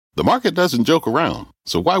The market doesn't joke around,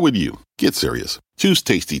 so why would you? Get serious. Choose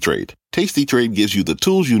Tasty Trade. Tasty Trade gives you the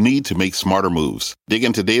tools you need to make smarter moves. Dig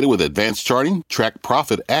into data with advanced charting, track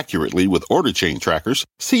profit accurately with order chain trackers,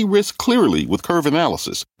 see risk clearly with curve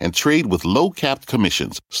analysis, and trade with low-capped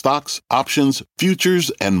commissions, stocks, options,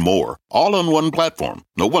 futures, and more. All on one platform.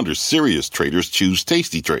 No wonder serious traders choose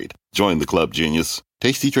Tasty Trade. Join the club, genius.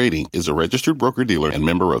 Tasty Trading is a registered broker-dealer and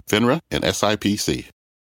member of FINRA and SIPC.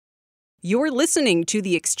 You're listening to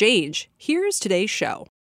The Exchange. Here's today's show.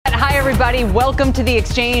 Hi, everybody. Welcome to The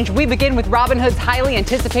Exchange. We begin with Robinhood's highly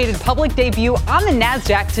anticipated public debut on the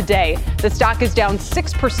Nasdaq today. The stock is down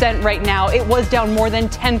 6% right now. It was down more than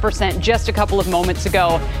 10% just a couple of moments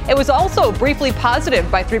ago. It was also briefly positive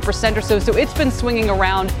by 3% or so it's been swinging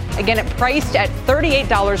around. Again, it priced at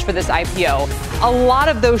 $38 for this IPO. A lot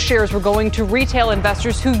of those shares were going to retail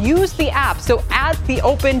investors who use the app. So at the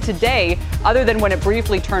open today, other than when it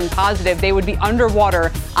briefly turned positive, they would be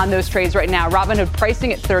underwater on those trades right now. Robinhood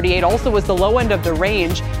pricing at $38 also was the low end of the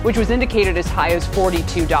range, which was indicated as high as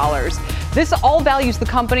 $42. This all values the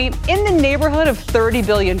company in the neighborhood of $30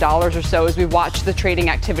 billion or so as we watch the trading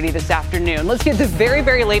activity this afternoon. Let's get the very,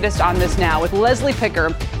 very latest on this now with Leslie Picker,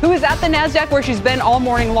 who is at the Nasdaq where she's been all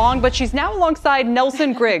morning long, but she's now alongside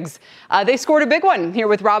Nelson Griggs. They scored a big one here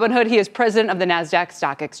with Robinhood. He is president of the Nasdaq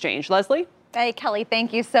Stock Exchange. Leslie? Hey, Kelly,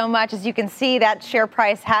 thank you so much. As you can see, that share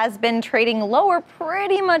price has been trading lower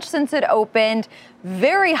pretty much since it opened.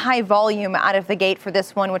 Very high volume out of the gate for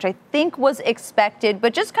this one, which I think was expected.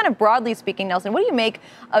 But just kind of broadly speaking, Nelson, what do you make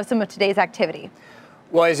of some of today's activity?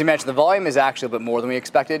 Well, as you mentioned, the volume is actually a bit more than we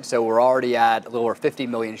expected. So we're already at a little over 50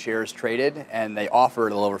 million shares traded, and they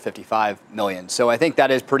offered a little over 55 million. So I think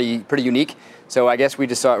that is pretty unique. So I guess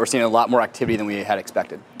we're seeing a lot more activity than we had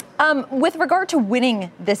expected. With regard to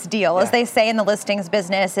winning this deal, as they say in the listings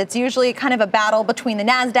business, it's usually kind of a battle between the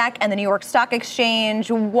Nasdaq and the New York Stock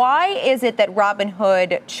Exchange. Why is it that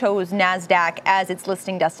Robinhood chose Nasdaq as its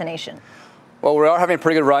listing destination? Well, we are having a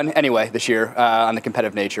pretty good run anyway this year on the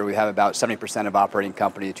competitive nature. We have about 70% of operating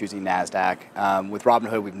companies choosing Nasdaq. With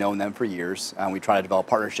Robinhood, we've known them for years. We try to develop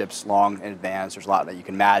partnerships long in advance. There's a lot that you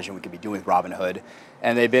can imagine we could be doing with Robinhood.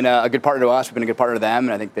 And they've been a good partner to us. We've been a good partner to them.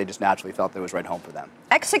 And I think they just naturally felt that it was right home for them.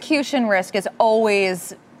 Execution risk is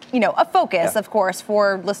always a focus, of course,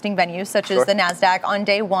 for listing venues such as the Nasdaq on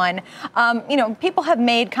day one. People have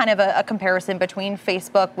made kind of a comparison between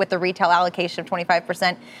Facebook with the retail allocation of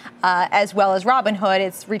 25%, as well as Robinhood.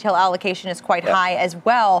 Its retail allocation is quite high as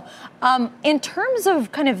well. In terms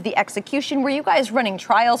of kind of the execution, were you guys running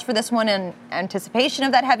trials for this one in anticipation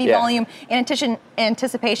of that heavy volume, in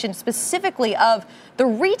anticipation specifically of the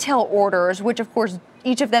retail orders, which, of course,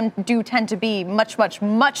 each of them do tend to be much, much,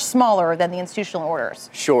 much smaller than the institutional orders?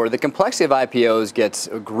 Sure. The complexity of IPOs gets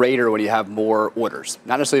greater when you have more orders.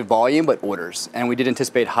 Not necessarily volume, but orders. And we did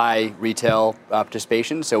anticipate high retail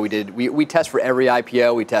participation. So we test for every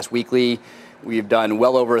IPO. We test weekly. We've done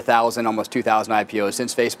well over 1,000, almost 2,000 IPOs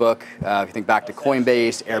since Facebook. If you think back to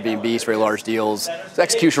Coinbase, Airbnb, very large deals. So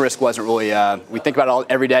execution risk wasn't really, we think about it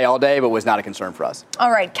every day, all day, but was not a concern for us.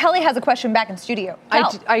 All right. Kelly has a question back in studio.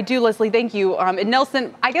 I do, Leslie. Thank you. And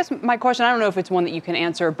Nelson, I guess my question, I don't know if it's one that you can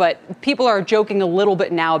answer, but people are joking a little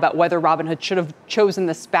bit now about whether Robinhood should have chosen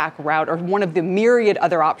the SPAC route or one of the myriad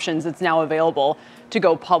other options that's now available to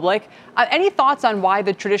go public. Any thoughts on why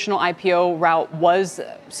the traditional IPO route was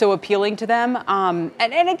so appealing to them?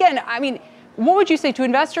 And again, I mean, what would you say to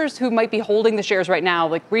investors who might be holding the shares right now,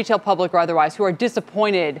 like retail, public, or otherwise, who are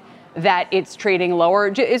disappointed that it's trading lower?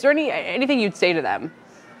 Is there anything you'd say to them?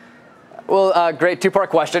 Well, great two-part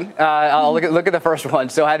question. I'll look at the first one.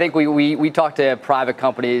 So I think we talk to private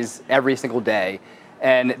companies every single day.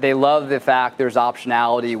 And they love the fact there's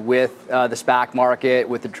optionality with the SPAC market,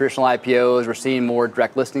 with the traditional IPOs. We're seeing more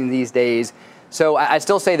direct listings these days. So I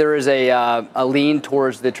still say there is a lean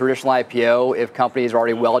towards the traditional IPO if companies are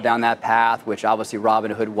already well down that path, which obviously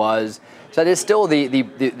Robinhood was. So it is still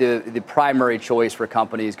the primary choice for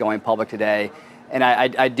companies going public today. And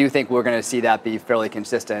I do think we're going to see that be fairly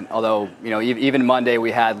consistent. Although, even Monday we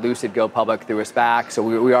had Lucid go public through a SPAC. So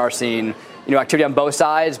we are seeing activity on both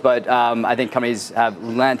sides, but I think companies have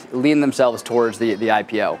leaned themselves towards the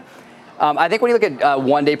IPO. I think when you look at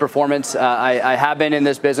one-day performance, I have been in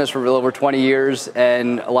this business for a little over 20 years,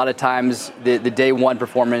 and a lot of times the day one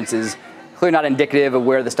performance is clearly not indicative of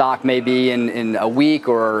where the stock may be in a week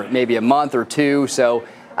or maybe a month or two. So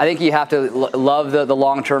I think you have to love the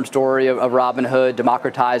long-term story of Robinhood,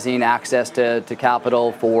 democratizing access to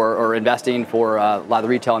capital or investing for a lot of the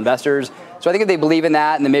retail investors. So I think if they believe in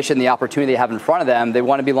that and the mission, the opportunity they have in front of them, they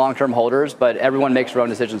want to be long-term holders, but everyone makes their own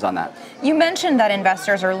decisions on that. You mentioned that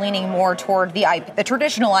investors are leaning more toward the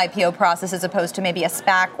traditional IPO process as opposed to maybe a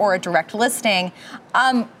SPAC or a direct listing.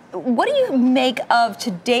 What do you make of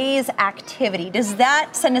today's activity? Does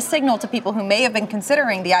that send a signal to people who may have been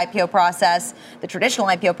considering the IPO process, the traditional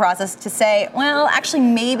IPO process, to say, well, actually,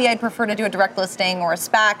 maybe I'd prefer to do a direct listing or a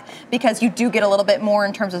SPAC, because you do get a little bit more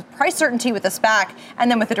in terms of price certainty with a SPAC,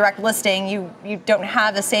 and then with the direct listing, you don't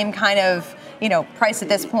have the same kind of price at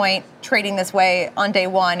this point, trading this way on day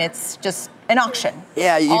one. It's just an auction.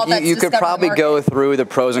 Yeah, you could probably go through the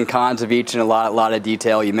pros and cons of each in a lot of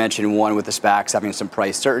detail. You mentioned one with the SPACs having some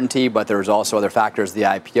price certainty, but there's also other factors, the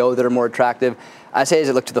IPO, that are more attractive. I say as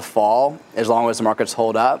I look to the fall, as long as the markets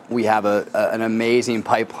hold up, we have an amazing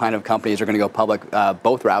pipeline of companies that are going to go public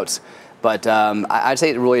both routes. But I'd say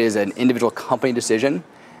it really is an individual company decision.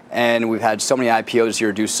 And we've had so many IPOs this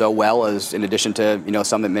year do so well, as in addition to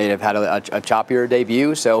some that may have had a choppier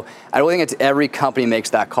debut. So I really think it's every company makes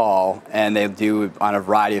that call, and they do on a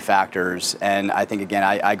variety of factors. And I think, again,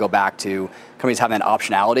 I go back to companies having that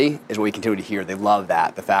optionality is what we continue to hear. They love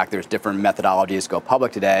that, the fact there's different methodologies to go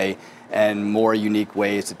public today and more unique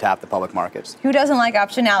ways to tap the public markets. Who doesn't like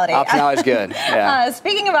optionality? Optionality is good. Yeah.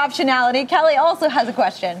 Speaking of optionality, Kelly also has a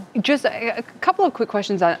question. Just a couple of quick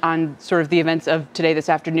questions on sort of the events of today, this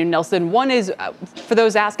afternoon, Nelson. One is, for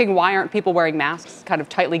those asking, why aren't people wearing masks kind of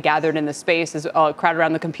tightly gathered in the space, as crowded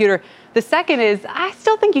around the computer? The second is, I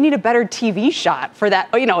still think you need a better TV shot for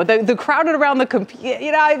that. The crowded around the computer,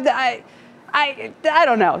 I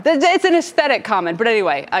don't know. It's an aesthetic comment. But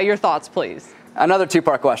anyway, your thoughts, please. Another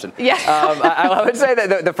two-part question. Yeah. I would say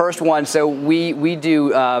that the first one, so we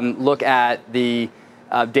do look at the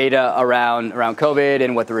data around COVID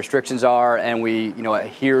and what the restrictions are, and we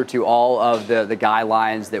adhere to all of the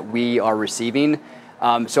guidelines that we are receiving.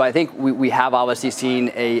 So I think we have obviously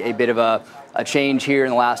seen a bit of a change here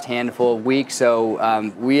in the last handful of weeks.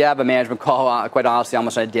 So we have a management call, quite honestly,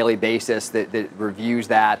 almost on a daily basis that reviews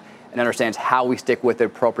that and understands how we stick with the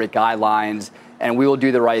appropriate guidelines. And we will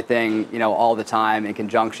do the right thing, all the time in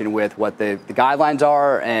conjunction with what the guidelines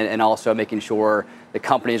are, and also making sure the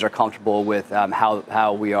companies are comfortable with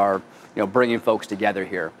how we are, bringing folks together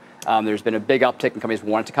here. There's been a big uptick in companies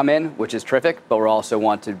wanting to come in, which is terrific, but we also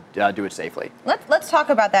want to do it safely. Let's talk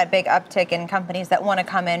about that big uptick in companies that want to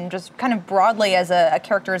come in, just kind of broadly as a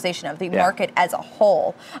characterization of the market as a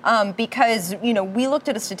whole. Because, we looked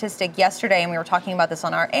at a statistic yesterday, and we were talking about this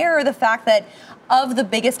on our air, the fact that of the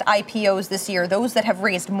biggest IPOs this year, those that have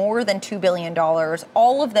raised more than $2 billion,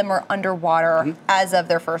 all of them are underwater as of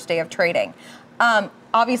their first day of trading.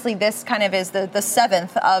 Obviously, this kind of is the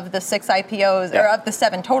seventh of the 6 IPOs, or of the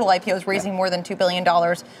 7 total IPOs raising more than $2 billion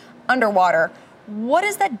underwater. What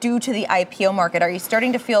does that do to the IPO market? Are you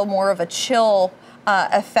starting to feel more of a chill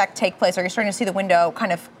effect take place? Are you starting to see the window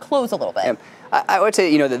kind of close a little bit? Yeah. I would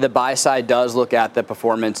say, the buy side does look at the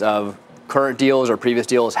performance of current deals or previous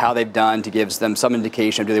deals, how they've done, to give them some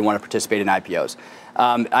indication of do they want to participate in IPOs.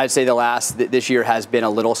 I'd say this year has been a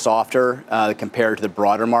little softer compared to the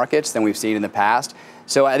broader markets than we've seen in the past.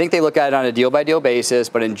 So I think they look at it on a deal-by-deal basis,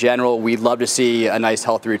 but in general, we'd love to see a nice,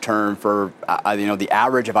 healthy return for the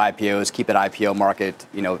average of IPOs, keep that IPO market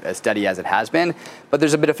as steady as it has been. But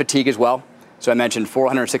there's a bit of fatigue as well. So I mentioned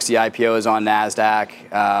 460 IPOs on Nasdaq.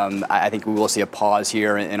 I think we will see a pause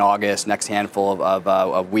here in August, next handful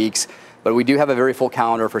of weeks. But we do have a very full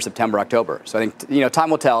calendar for September, October. So I think time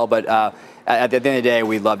will tell. But at the end of the day,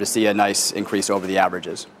 we'd love to see a nice increase over the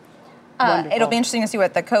averages. It'll be interesting to see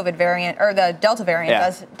what the COVID variant or the Delta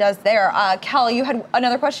variant does there. Kelly, you had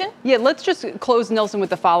another question? Yeah, let's just close, Nelson,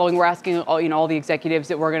 with the following. We're asking all the executives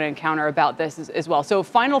that we're going to encounter about this as well. So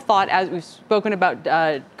final thought, as we've spoken about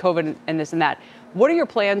COVID and this and that, what are your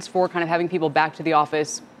plans for kind of having people back to the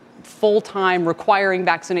office full-time, requiring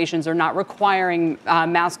vaccinations or not, requiring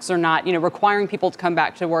masks or not, requiring people to come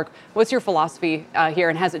back to work? What's your philosophy here,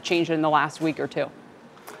 and has it changed in the last week or two?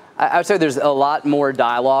 I would say there's a lot more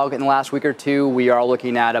dialogue in the last week or two. We are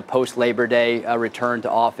looking at a post-Labor Day return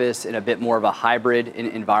to office in a bit more of a hybrid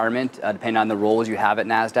environment, depending on the roles you have at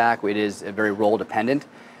Nasdaq. It is very role dependent.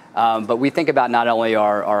 But we think about not only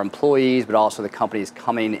our employees, but also the companies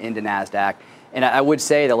coming into Nasdaq. And I would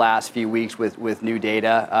say the last few weeks with new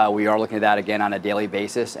data, we are looking at that again on a daily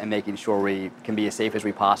basis and making sure we can be as safe as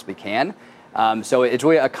we possibly can. So it's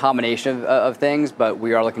really a combination of things, but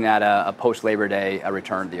we are looking at a post-Labor Day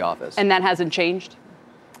return to the office. And that hasn't changed?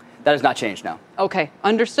 That has not changed, no. Okay,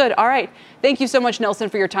 understood. All right. Thank you so much, Nelson,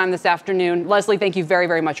 for your time this afternoon. Leslie, thank you very,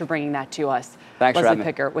 very much for bringing that to us. Thanks for having me.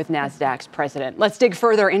 Leslie Picker with Nasdaq's president. Let's dig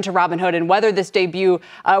further into Robinhood and whether this debut,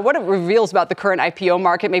 what it reveals about the current IPO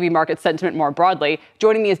market, maybe market sentiment more broadly.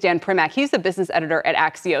 Joining me is Dan Primack. He's the business editor at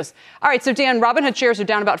Axios. All right, so Dan, Robinhood shares are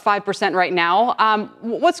down about 5% right now.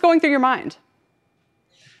 What's going through your mind?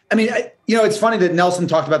 I mean, it's funny that Nelson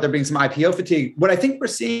talked about there being some IPO fatigue. What I think we're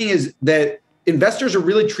seeing is that investors are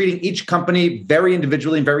really treating each company very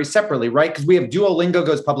individually and very separately, right? Because we have Duolingo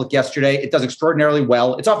goes public yesterday. It does extraordinarily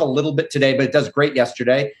well. It's off a little bit today, but it does great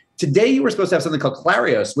yesterday. Today, you were supposed to have something called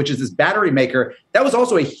Clarios, which is this battery maker. That was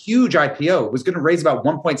also a huge IPO. It was going to raise about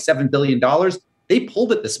 $1.7 billion. They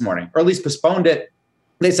pulled it this morning, or at least postponed it.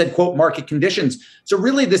 They said, quote, market conditions. So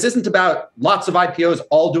really, this isn't about lots of IPOs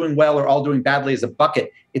all doing well or all doing badly as a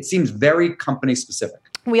bucket. It seems very company specific.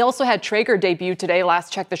 We also had Traeger debut today.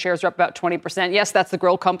 Last check, the shares are up about 20%. Yes, that's the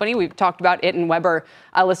grill company. We've talked about it and Weber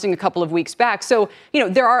listing a couple of weeks back. So,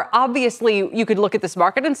 there are obviously, you could look at this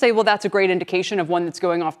market and say, well, that's a great indication of one that's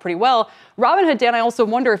going off pretty well. Robinhood, Dan, I also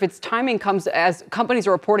wonder if its timing comes as companies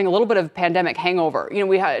are reporting a little bit of pandemic hangover.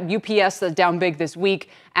 We had UPS down big this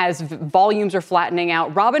week as volumes are flattening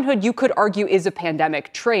out. Robinhood, you could argue, is a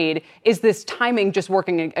pandemic trade. Is this timing just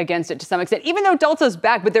working against it to some extent? Even though Delta's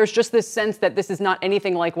back, but there's just this sense that this is not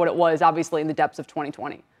anything like what it was, obviously, in the depths of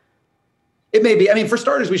 2020. It may be. I mean, for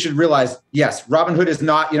starters, we should realize, yes, Robinhood is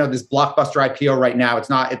not, this blockbuster IPO right now. It's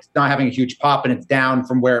not having a huge pop, and it's down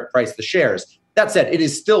from where it priced the shares. That said, it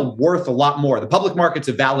is still worth a lot more. The public markets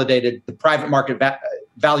have validated the private market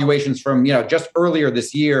valuations from, just earlier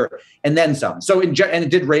this year and then some. So, and it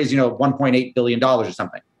did raise, $1.8 billion or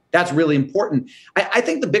something. That's really important. I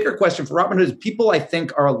think the bigger question for Robinhood is people, I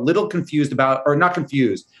think, are a little confused about, or not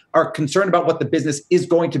confused, are concerned about what the business is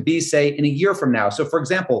going to be, say, in a year from now. So, for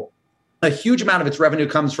example, a huge amount of its revenue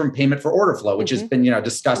comes from payment for order flow, which has been,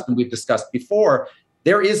 discussed and we've discussed before.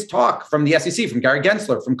 There is talk from the SEC, from Gary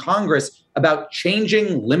Gensler, from Congress about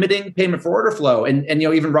changing, limiting payment for order flow. And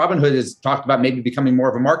even Robinhood has talked about maybe becoming more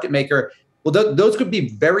of a market maker. Well, those could be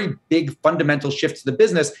very big fundamental shifts to the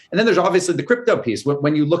business. And then there's obviously the crypto piece.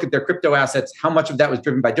 When you look at their crypto assets, how much of that was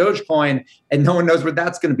driven by Dogecoin, and no one knows where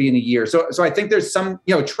that's going to be in a year. So I think there's some,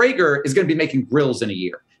 Traeger is going to be making grills in a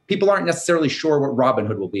year. People aren't necessarily sure what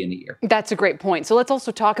Robinhood will be in a year. That's a great point. So let's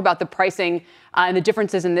also talk about the pricing and the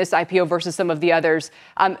differences in this IPO versus some of the others.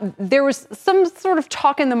 There was some sort of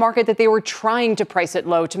talk in the market that they were trying to price it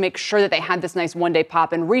low to make sure that they had this nice one-day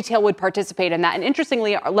pop, and retail would participate in that. And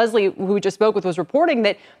interestingly, Leslie, who we just spoke with, was reporting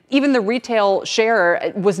that even the retail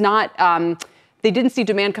share was not they didn't see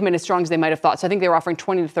demand come in as strong as they might have thought. So I think they were offering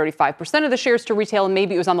 20 to 35% of the shares to retail, and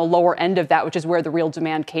maybe it was on the lower end of that, which is where the real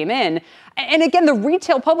demand came in. And again, the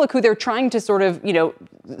retail public, who they're trying to sort of,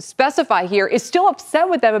 specify here, is still upset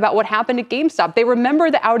with them about what happened at GameStop. They remember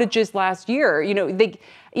the outages last year.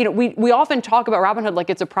 We often talk about Robinhood like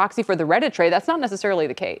it's a proxy for the Reddit trade. That's not necessarily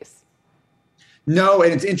the case. No,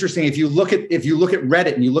 and it's interesting. If you look at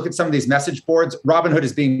Reddit and you look at some of these message boards, Robinhood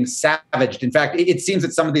is being savaged. In fact, it seems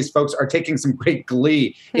that some of these folks are taking some great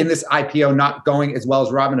glee in this IPO not going as well as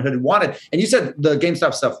Robinhood wanted. And you said the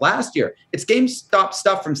GameStop stuff last year. It's GameStop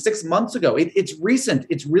stuff from 6 months ago. It's recent.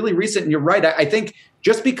 It's really recent. And you're right. I think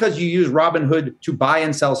just because you use Robinhood to buy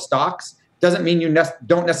and sell stocks doesn't mean you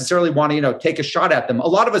don't necessarily want to, take a shot at them. A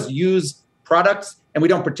lot of us use products and we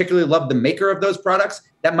don't particularly love the maker of those products.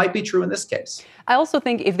 That might be true in this case. I also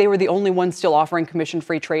think if they were the only ones still offering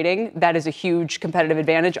commission-free trading, that is a huge competitive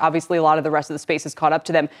advantage. Obviously, a lot of the rest of the space has caught up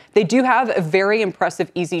to them. They do have a very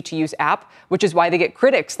impressive, easy-to-use app, which is why they get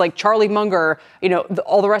critics like Charlie Munger,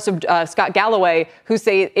 all the rest of Scott Galloway, who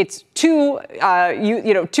say it's too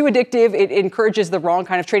addictive. It encourages the wrong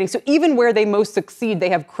kind of trading. So even where they most succeed, they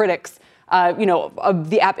have critics of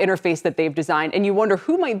the app interface that they've designed. And you wonder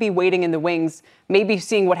who might be waiting in the wings, maybe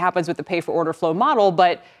seeing what happens with the pay for order flow model.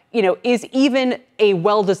 But, is even a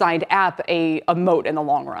well-designed app a moat in the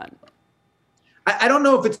long run? I don't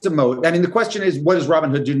know if it's a moat. I mean, the question is, what does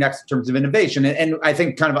Robinhood do next in terms of innovation? And I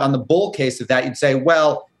think kind of on the bull case of that, you'd say,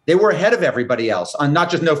 well, they were ahead of everybody else on not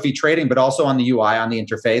just no-fee trading, but also on the UI, on the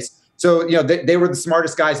interface. So, they were the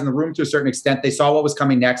smartest guys in the room to a certain extent. They saw what was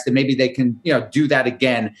coming next, and maybe they can, do that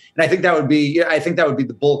again. And I think that would be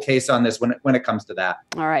the bull case on this when it comes to that.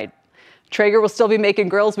 All right. Traeger will still be making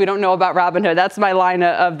grills. We don't know about Robinhood. That's my line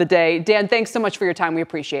of the day. Dan, thanks so much for your time. We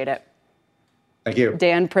appreciate it. Thank you.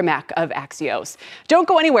 Dan Primack of Axios. Don't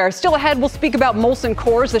go anywhere. Still ahead, we'll speak about Molson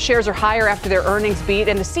Coors. The shares are higher after their earnings beat,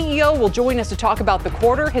 and the CEO will join us to talk about the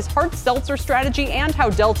quarter, his hard seltzer strategy, and how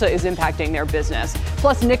Delta is impacting their business.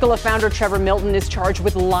 Plus, Nikola founder Trevor Milton is charged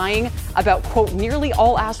with lying about, quote, nearly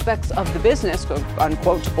all aspects of the business, quote,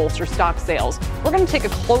 unquote, to bolster stock sales. We're going to take a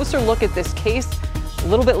closer look at this case a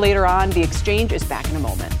little bit later on. The Exchange is back in a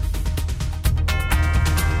moment.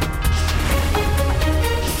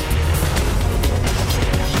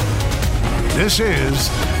 This is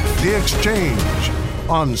The Exchange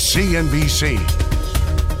on CNBC.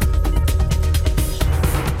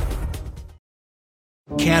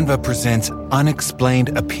 Canva presents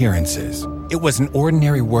Unexplained Appearances. It was an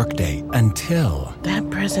ordinary workday until... that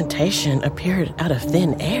presentation appeared out of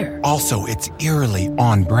thin air. Also, it's eerily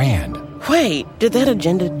on brand. Wait, did that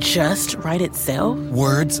agenda just write itself?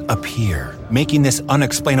 Words appear, making this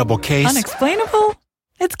unexplainable case... Unexplainable?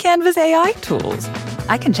 It's Canva's AI tools.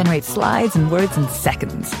 I can generate slides and words in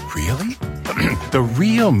seconds. Really? The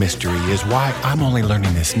real mystery is why I'm only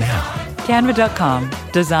learning this now. Canva.com,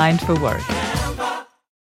 designed for work.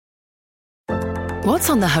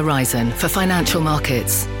 What's on the horizon for financial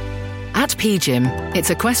markets? At PGIM,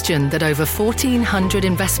 it's a question that over 1,400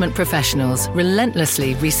 investment professionals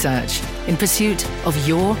relentlessly research in pursuit of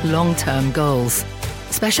your long-term goals.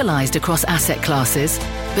 Specialized across asset classes,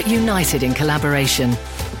 but united in collaboration,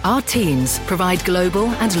 our teams provide global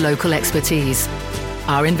and local expertise.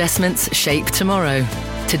 Our investments shape tomorrow,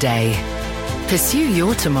 today. Pursue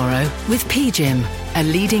your tomorrow with PGIM, a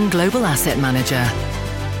leading global asset manager.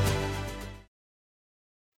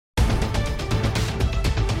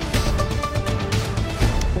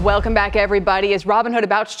 Welcome back, everybody. Is Robinhood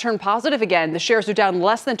about to turn positive again? The shares are down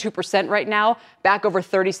less than 2% right now, back over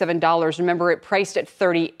 $37. Remember, it priced at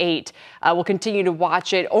 $38. We'll continue to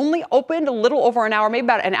watch it. Only opened a little over an hour, maybe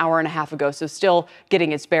about an hour and a half ago, so still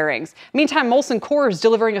getting its bearings. Meantime, Molson Coors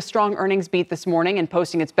delivering a strong earnings beat this morning and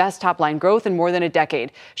posting its best top-line growth in more than a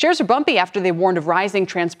decade. Shares are bumpy after they warned of rising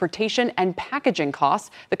transportation and packaging costs.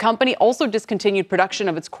 The company also discontinued production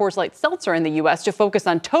of its Coors Light Seltzer in the U.S. to focus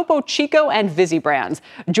on Topo Chico and Vizzy brands.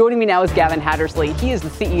 Joining me now is Gavin Hattersley. He is the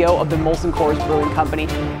CEO of the Molson Coors Brewing Company.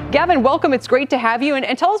 Gavin, welcome. It's great to have you.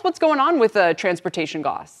 And tell us what's going on with transportation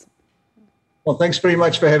costs. Well, thanks very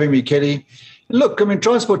much for having me, Kelly. Look, I mean,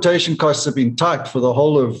 transportation costs have been tight for the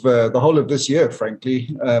whole of this year,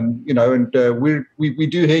 frankly. We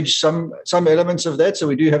do hedge some elements of that, so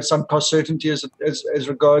we do have some cost certainty as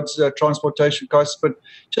regards transportation costs. But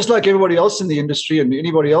just like everybody else in the industry and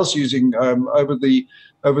anybody else using over the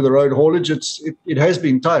road haulage, it has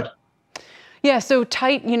been tight. Yeah, so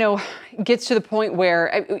tight, gets to the point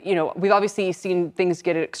where, we've obviously seen things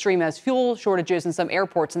get extreme as fuel shortages in some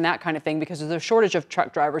airports and that kind of thing because there's a shortage of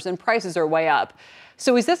truck drivers and prices are way up.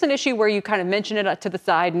 So is this an issue where you kind of mention it to the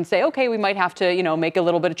side and say, okay, we might have to, make a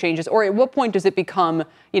little bit of changes? Or at what point does it become,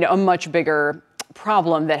 a much bigger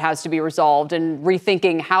problem that has to be resolved and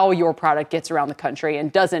rethinking how your product gets around the country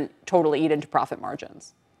and doesn't totally eat into profit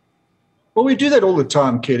margins? Well, we do that all the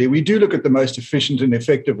time, Kelly. We do look at the most efficient and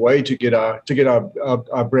effective way to get our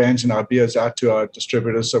brands and our beers out to our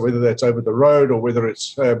distributors. So whether that's over the road or whether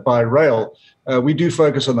it's by rail, we do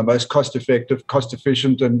focus on the most cost-effective,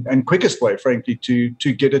 cost-efficient, and quickest way, frankly, to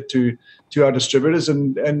get it to our distributors.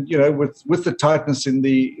 And with the tightness in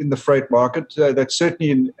the freight market, that's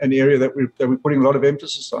certainly an area that we're putting a lot of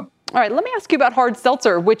emphasis on. All right, let me ask you about hard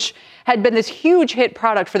seltzer, which had been this huge hit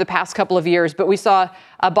product for the past couple of years, but we saw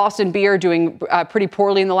Boston Beer doing pretty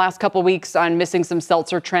poorly in the last couple of weeks on missing some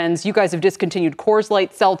seltzer trends. You guys have discontinued Coors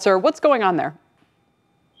Light Seltzer. What's going on there?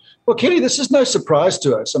 Well, Kelly, this is no surprise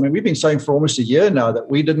to us. I mean, we've been saying for almost a year now that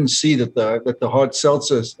we didn't see that the hard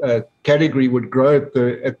seltzer category would grow at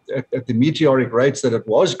the meteoric rates that it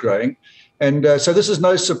was growing. And so this is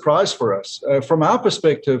no surprise for us. From our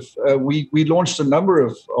perspective, we launched a number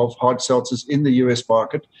of hard seltzers in the U.S.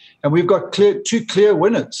 market, and we've got two clear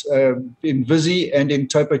winners in Vizzy and in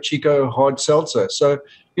Topo Chico hard seltzer. So,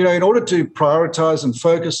 in order to prioritize and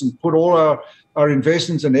focus and put all our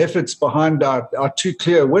investments and efforts behind our two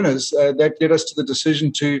clear winners, that led us to the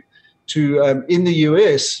decision to in the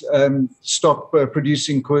US, stop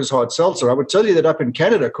producing Coors Hard Seltzer. I would tell you that up in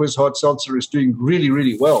Canada, Coors Hard Seltzer is doing really,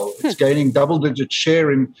 really well. It's gaining double-digit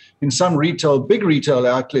share in some big retail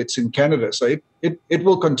outlets in Canada. So it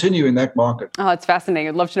will continue in that market. Oh, it's fascinating.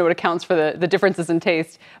 I'd love to know what accounts for the differences in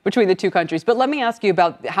taste between the two countries. But let me ask you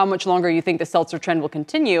about how much longer you think the seltzer trend will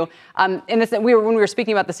continue. When we were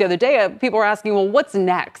speaking about this the other day, people were asking, well, what's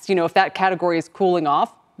next? If that category is cooling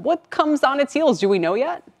off, what comes on its heels? Do we know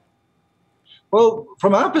yet? Well,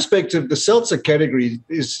 from our perspective, the seltzer category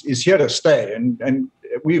is here to stay. And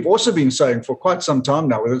we've also been saying for quite some time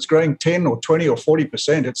now, whether it's growing 10 or 20 or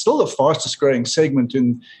 40%, it's still the fastest growing segment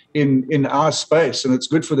in our space. And it's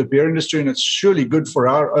good for the beer industry, and it's surely good for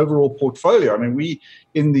our overall portfolio. I mean,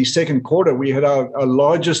 in the second quarter, we had our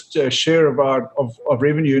largest share of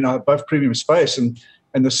revenue in our above premium space. And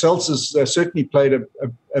the seltzers certainly played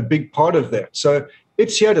a big part of that. So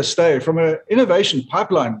it's here to stay. From an innovation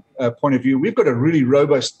pipeline point of view, we've got a really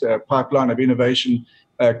robust pipeline of innovation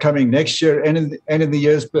coming next year and in the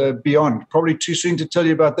years beyond. Probably too soon to tell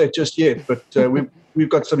you about that just yet, but we've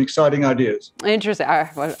got some exciting ideas. Interesting.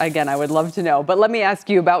 Again, I would love to know. But let me ask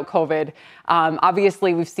you about COVID.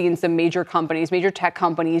 Obviously, we've seen some major tech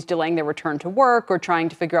companies delaying their return to work or trying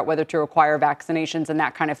to figure out whether to require vaccinations and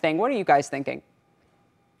that kind of thing. What are you guys thinking?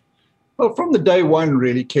 Well, from the day one,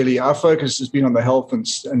 really, Kelly, our focus has been on the health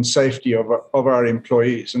and safety of our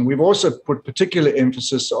employees. And we've also put particular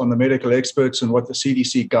emphasis on the medical experts and what the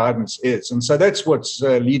CDC guidance is. And so that's what's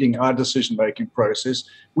leading our decision-making process.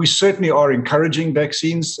 We certainly are encouraging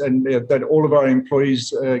vaccines and that all of our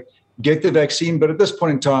employees get the vaccine. But at this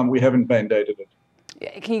point in time, we haven't mandated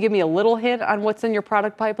it. Can you give me a little hint on what's in your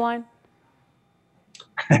product pipeline?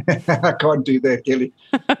 I can't do that, Kelly.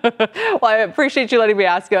 Well, I appreciate you letting me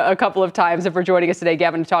ask a couple of times and for joining us today,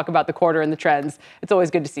 Gavin, to talk about the quarter and the trends. It's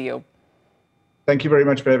always good to see you. Thank you very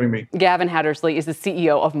much for having me. Gavin Hattersley is the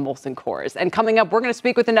CEO of Molson Coors. And coming up, we're going to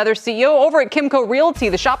speak with another CEO over at Kimco Realty,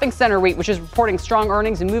 the shopping center REIT, which is reporting strong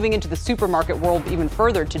earnings and moving into the supermarket world even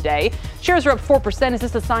further today. Shares are up 4%. Is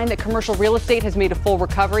this a sign that commercial real estate has made a full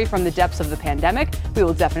recovery from the depths of the pandemic? We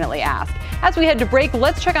will definitely ask. As we head to break,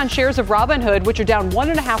 let's check on shares of Robinhood, which are down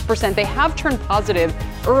 1.5%. They have turned positive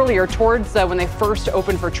earlier towards when they first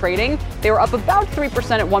opened for trading. They were up about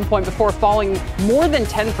 3% at one point before falling more than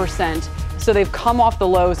 10%. So they've come off the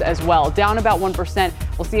lows as well, down about 1%.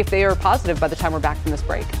 We'll see if they are positive by the time we're back from this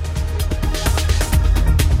break.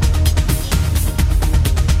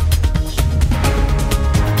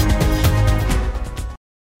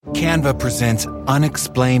 Canva presents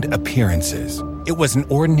Unexplained Appearances. It was an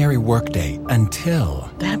ordinary workday until...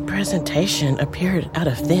 That presentation appeared out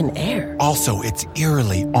of thin air. Also, it's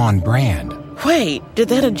eerily on brand. Wait, did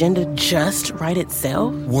that agenda just write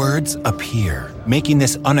itself? Words appear, making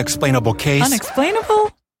this unexplainable case...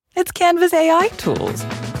 Unexplainable? It's Canva's AI tools.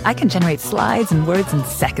 I can generate slides and words in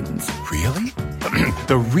seconds. Really?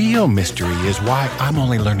 The real mystery is why I'm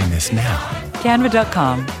only learning this now.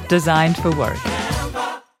 Canva.com, designed for work.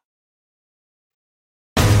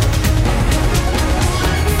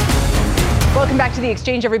 Welcome back to The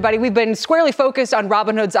Exchange, everybody. We've been squarely focused on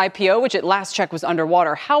Robinhood's IPO, which at last check was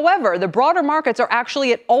underwater. However, the broader markets are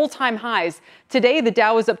actually at all-time highs. Today, the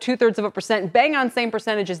Dow is up 0.2%, bang on same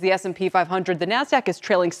percentage as the S&P 500. The Nasdaq is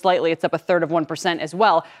trailing slightly. It's up 0.3% as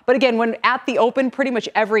well. But again, when at the open, pretty much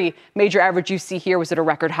every major average you see here was at a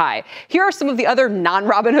record high. Here are some of the other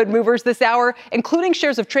non-Robinhood movers this hour, including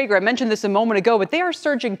shares of Traeger. I mentioned this a moment ago, but they are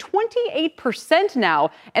surging 28%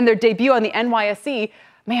 now in their debut on the NYSE.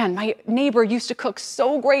 Man, my neighbor used to cook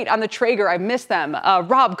so great on the Traeger. I miss them.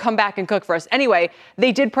 Rob, come back and cook for us. Anyway,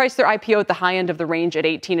 they did price their IPO at the high end of the range at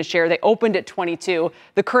 18 a share. They opened at 22.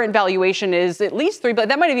 The current valuation is at least $3 billion.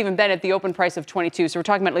 That might have even been at the open price of 22. So we're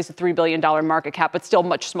talking about at least a $3 billion market cap, but still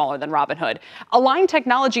much smaller than Robinhood. Align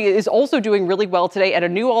Technology is also doing really well today at a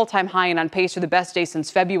new all-time high and on pace for the best day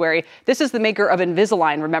since February. This is the maker of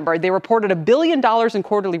Invisalign, remember. They reported $1 billion in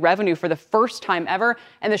quarterly revenue for the first time ever,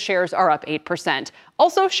 and the shares are up 8%.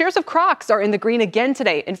 Also, shares of Crocs are in the green again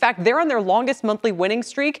today. In fact, they're on their longest monthly winning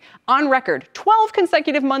streak on record. 12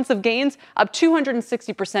 consecutive months of gains, up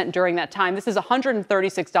 260% during that time. This is a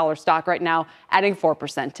 $136 stock right now, adding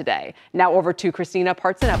 4% today. Now over to Christina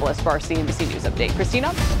Partsinevelos for our CNBC News update. Christina?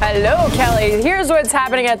 Hello, Kelly. Here's what's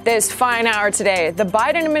happening at this fine hour today. The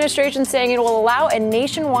Biden administration saying it will allow a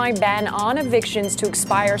nationwide ban on evictions to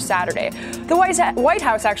expire Saturday. The White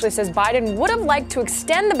House actually says Biden would have liked to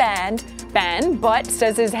extend the ban, but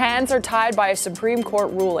says his hands are tied by a Supreme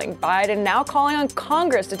Court ruling. Biden now calling on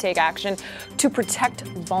Congress to take action to protect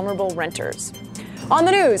vulnerable renters. On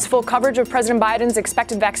the news, full coverage of President Biden's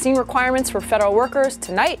expected vaccine requirements for federal workers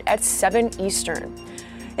tonight at 7 Eastern.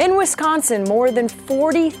 In Wisconsin, more than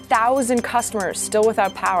 40,000 customers still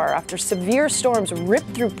without power after severe storms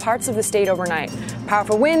ripped through parts of the state overnight.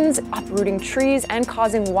 Powerful winds, uprooting trees, and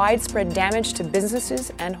causing widespread damage to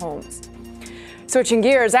businesses and homes. Switching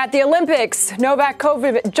gears, at the Olympics, Novak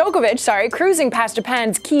Djokovic, cruising past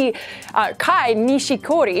Japan's Kai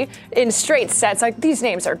Nishikori in straight sets. Like, these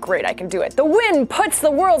names are great, I can do it. The win puts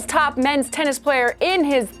the world's top men's tennis player in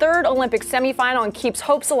his third Olympic semifinal and keeps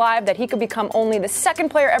hopes alive that he could become only the second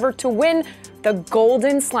player ever to win the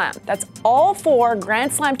Golden Slam. That's all 4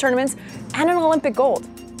 Grand Slam tournaments and an Olympic gold.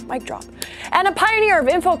 Mic drop. And a pioneer of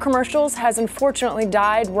infomercials has unfortunately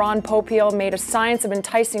died. Ron Popeil made a science of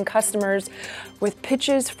enticing customers with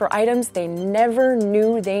pitches for items they never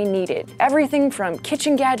knew they needed. Everything from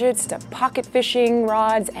kitchen gadgets to pocket fishing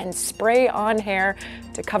rods and spray on hair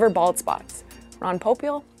to cover bald spots. Ron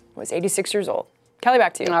Popeil was 86 years old. Kelly,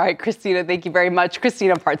 back to you. All right, Christina, thank you very much.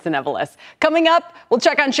 Christina Partsenevelis. Coming up, we'll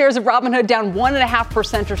check on shares of Robinhood down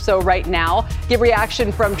 1.5% or so right now. Get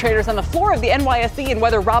reaction from traders on the floor of the NYSE and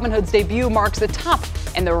whether Robinhood's debut marks a top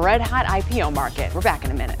in the red-hot IPO market. We're back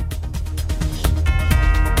in a minute.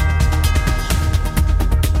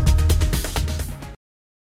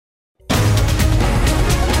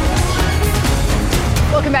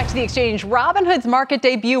 Welcome back to the Exchange. Robinhood's market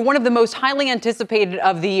debut, one of the most highly anticipated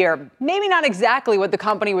of the year. Maybe not exactly what the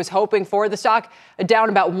company was hoping for. The stock down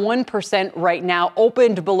about 1% right now,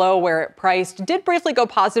 opened below where it priced. Did briefly go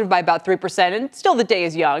positive by about 3%, and still the day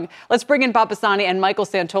is young. Let's bring in Bob Pisani and Michael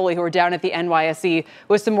Santoli, who are down at the NYSE,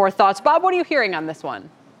 with some more thoughts. Bob, what are you hearing on this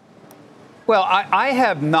one? Well, I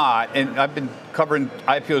have not, and I've been covering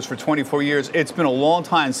IPOs for 24 years. It's been a long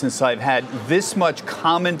time since I've had this much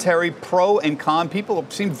commentary, pro and con. People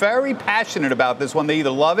seem very passionate about this one. They either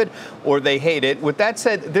love it or they hate it. With that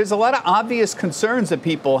said, there's a lot of obvious concerns that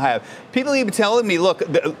people have. People even telling me, look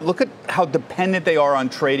at how dependent they are on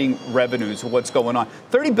trading revenues, what's going on.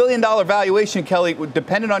 $30 billion valuation, Kelly,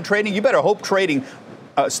 dependent on trading. You better hope trading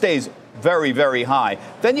stays very, very high.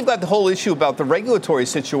 Then you've got the whole issue about the regulatory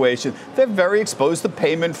situation. They're very exposed to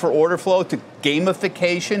payment for order flow, to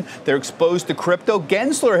gamification. They're exposed to crypto.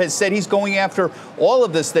 Gensler has said he's going after all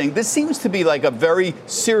of this thing. This seems to be like a very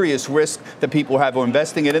serious risk that people have are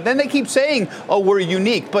investing in. And then they keep saying, oh, we're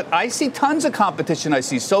unique. But I see tons of competition. I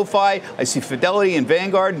see SoFi, I see Fidelity and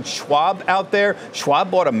Vanguard and Schwab out there.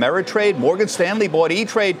 Schwab bought Ameritrade. Morgan Stanley bought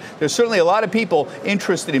E-Trade. There's certainly a lot of people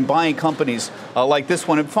interested in buying companies like this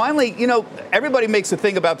one. And finally, everybody makes a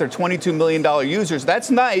thing about their $22 million users.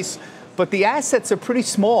 That's nice. But the assets are pretty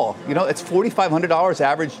small. It's $4,500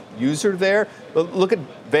 average user there. Look at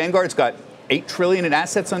Vanguard's got $8 trillion in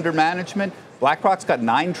assets under management. BlackRock's got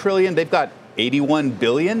 $9 trillion. They've got $81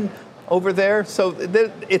 billion over there. So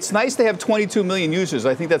it's nice to have 22 million users.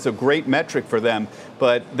 I think that's a great metric for them.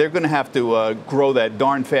 But they're going to have to grow that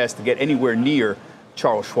darn fast to get anywhere near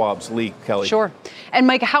Charles Schwab's league, Kelly. Sure. And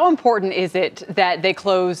Mike, how important is it that they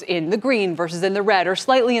close in the green versus in the red, or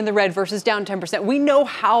slightly in the red versus down 10%? We know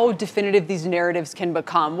how definitive these narratives can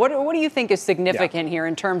become. What do you think is significant here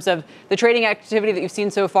in terms of the trading activity that you've seen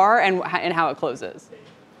so far and how it closes?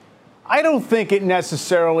 I don't think it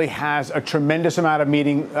necessarily has a tremendous amount of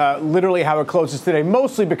meaning, literally how it closes today,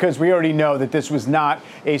 mostly because we already know that this was not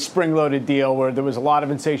a spring-loaded deal where there was a lot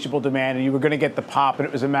of insatiable demand and you were going to get the pop and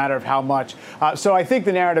it was a matter of how much. So I think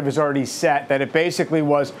the narrative is already set that it basically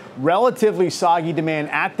was relatively soggy demand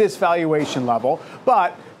at this valuation level,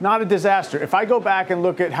 but not a disaster. If I go back and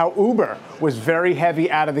look at how Uber was very heavy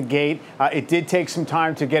out of the gate, it did take some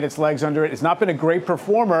time to get its legs under it. It's not been a great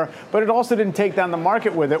performer, but it also didn't take down the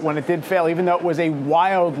market with it when it did fail, even though it was a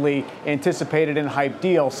wildly anticipated and hyped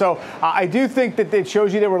deal. So I do think that it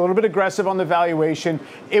shows you they were a little bit aggressive on the valuation.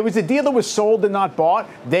 It was a deal that was sold and not bought.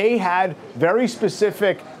 They had very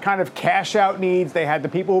specific kind of cash out needs. They had the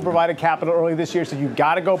people who provided capital early this year said, you've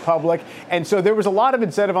got to go public. And so there was a lot of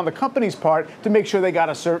incentive on the company's part to make sure they got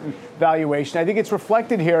a certain valuation. I think it's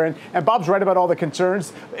reflected here. And Bob's right about all the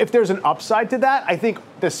concerns. If there's an upside to that, I think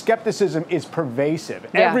the skepticism is pervasive.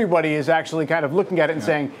 Yeah. Everybody is actually kind of looking at it and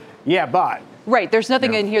saying, yeah, but. Right. There's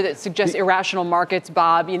nothing in here that suggests irrational markets,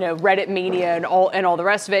 Bob, Reddit mania and all the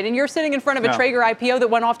rest of it. And you're sitting in front of a Traeger IPO that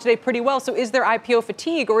went off today pretty well. So is there IPO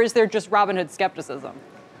fatigue or is there just Robinhood skepticism?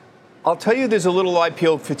 I'll tell you there's a little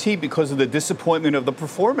IPO fatigue because of the disappointment of the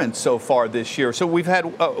performance so far this year. So we've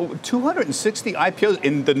had 260 IPOs,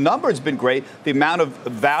 and the number's been great. The amount of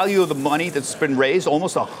value of the money that's been raised,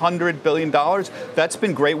 almost $100 billion, that's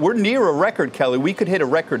been great. We're near a record, Kelly. We could hit a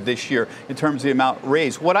record this year in terms of the amount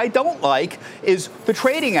raised. What I don't like is the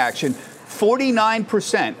trading action.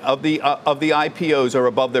 49% of the IPOs are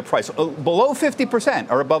above their price. Below 50%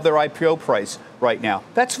 are above their IPO price right now.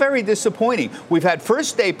 That's very disappointing. We've had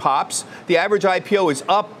first day pops. The average IPO is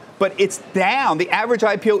up, but it's down. The average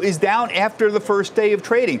IPO is down after the first day of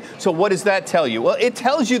trading. So what does that tell you? Well, it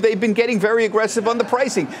tells you they've been getting very aggressive on the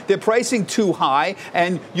pricing. They're pricing too high,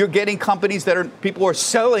 and you're getting companies people are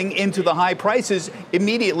selling into the high prices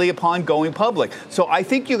immediately upon going public. So I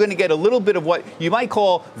think you're going to get a little bit of what you might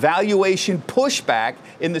call valuation pushback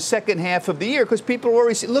in the second half of the year, because people are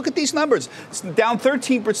already look at these numbers. It's down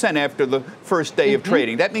 13% after the first day of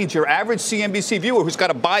trading. That means your average CNBC viewer who's got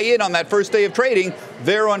to buy in on that first day of trading,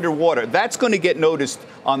 they're underwater. That's going to get noticed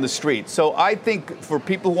on the street. So I think for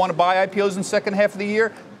people who want to buy IPOs in the second half of the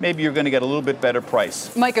year, maybe you're going to get a little bit better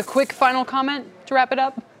price. Mike, a quick final comment to wrap it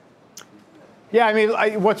up? Yeah, I mean,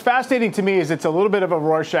 what's fascinating to me is it's a little bit of a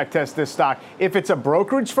Rorschach test, this stock. If it's a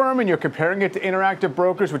brokerage firm and you're comparing it to Interactive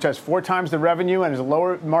Brokers, which has 4 times the revenue and is a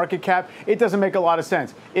lower market cap, it doesn't make a lot of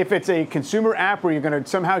sense. If it's a consumer app where you're going to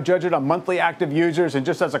somehow judge it on monthly active users and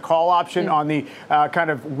just as a call option on the kind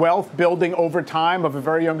of wealth building over time of a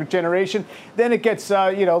very younger generation, then it gets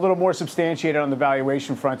a little more substantiated on the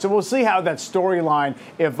valuation front. So we'll see how that storyline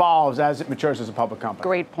evolves as it matures as a public company.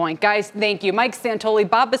 Great point. Guys, thank you. Mike Santoli,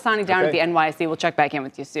 Bob Bassani down at the NYSE. We'll check back in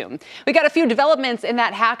with you soon. We got a few developments in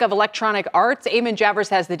that hack of Electronic Arts. Eamon Javers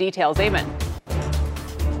has the details. Eamon.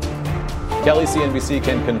 Kelly, CNBC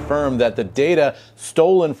can confirm that the data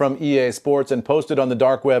stolen from EA Sports and posted on the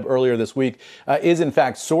dark web earlier this week is in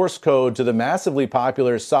fact source code to the massively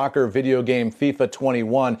popular soccer video game FIFA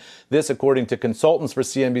 21. This, according to consultants for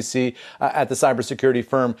CNBC at the cybersecurity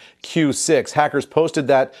firm Q6. Hackers posted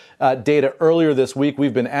that data earlier this week.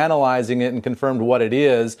 We've been analyzing it and confirmed what it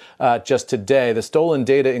is just today. The stolen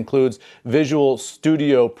data includes Visual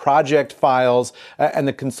Studio project files, and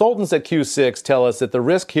the consultants at Q6 tell us that the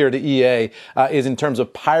risk here to EA is in terms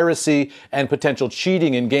of piracy and potential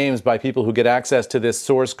cheating in games by people who get access to this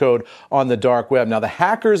source code on the dark web. Now, the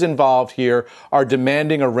hackers involved here are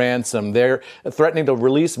demanding a ransom. They're threatening to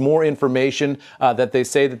release more information that they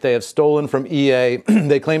say that they have stolen from EA.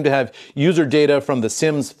 They claim to have user data from the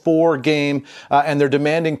Sims 4 game, and they're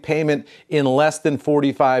demanding payment in less than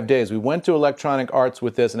 45 days. We went to Electronic Arts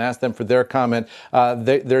with this and asked them for their comment.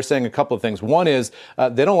 They're saying a couple of things. One is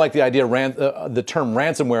they don't like the idea the term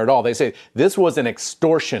ransomware at all. They say this was an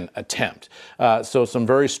extortion attempt. So some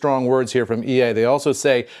very strong words here from EA. They also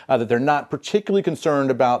say that they're not particularly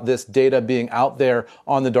concerned about this data being out there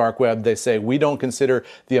on the dark web. They say we don't consider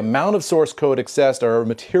the amount of source code accessed or a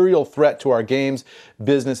material threat to our games,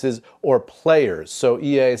 businesses, or players. So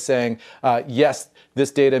EA is saying, yes,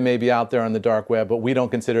 this data may be out there on the dark web, but we don't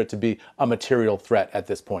consider it to be a material threat at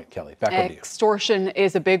this point. Kelly, back over to you. Extortion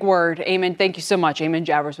is a big word. Eamon, thank you so much. Eamon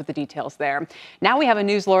Javers with the details there. Now we have a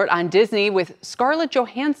news alert on Disney with Scarlett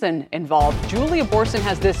Johansson involved. Julia Borson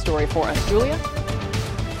has this story for us. Julia?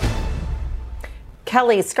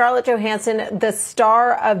 Kelly, Scarlett Johansson, the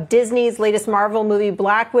star of Disney's latest Marvel movie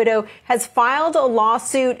Black Widow, has filed a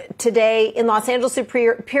lawsuit today in Los Angeles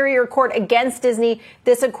Superior Court against Disney.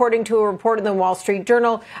 This, according to a report in the Wall Street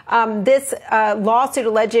Journal. This lawsuit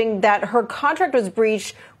alleging that her contract was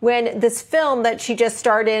breached when this film that she just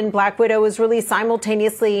starred in, Black Widow, was released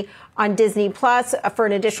simultaneously on Disney Plus for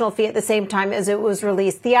an additional fee at the same time as it was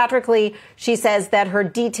released theatrically. She says that her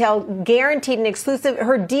deal guaranteed an exclusive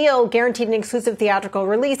theatrical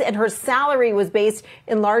release, and her salary was based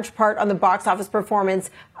in large part on the box office performance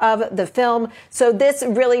of the film. So this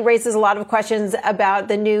really raises a lot of questions about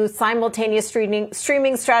the new simultaneous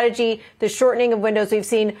streaming strategy, the shortening of windows we've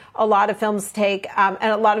seen a lot of films take and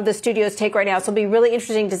a lot of the studios take right now. So it'll be really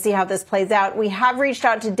interesting to see how this plays out. We have reached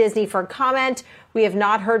out to Disney for comment. We have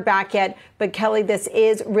not heard back yet, but Kelly, this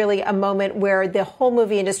is really a moment where the whole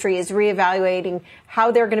movie industry is reevaluating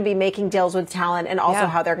how they're going to be making deals with talent and also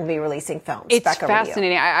how they're going to be releasing films. It's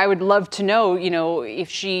fascinating. I would love to know, if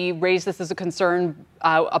she raised this as a concern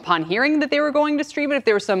upon hearing that they were going to stream it, if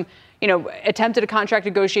there was some, attempted a contract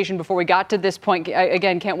negotiation before we got to this point.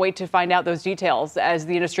 Again, can't wait to find out those details as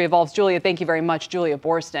the industry evolves. Julia, thank you very much. Julia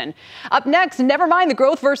Borston. Up next, never mind the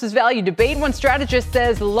growth versus value debate. One strategist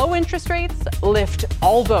says low interest rates lift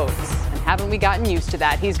all boats. And haven't we gotten used to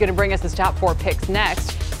that? He's going to bring us his top 4 picks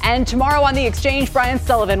next. And tomorrow on The Exchange, Brian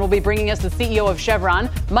Sullivan will be bringing us the CEO of Chevron.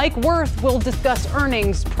 Mike Wirth will discuss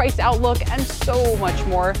earnings, price outlook, and so much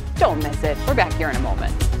more. Don't miss it. We're back here in a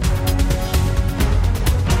moment.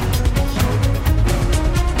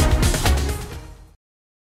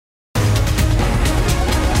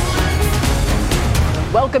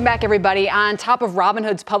 Welcome back, everybody. On top of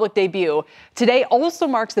Robinhood's public debut, today also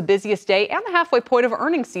marks the busiest day and the halfway point of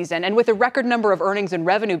earnings season. And with a record number of earnings and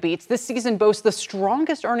revenue beats, this season boasts the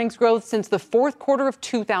strongest earnings growth since the fourth quarter of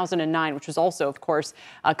 2009, which was also, of course,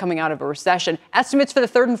 coming out of a recession. Estimates for the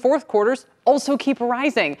third and fourth quarters also keep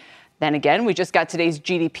rising. Then again, we just got today's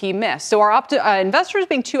GDP miss. So our investors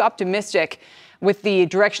being too optimistic with the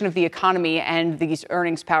direction of the economy and the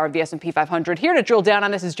earnings power of the S&P 500. Here to drill down on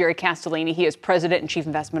this is Jerry Castellini. He is President and Chief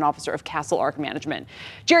Investment Officer of Castle Ark Management.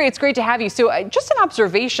 Jerry, it's great to have you. So just an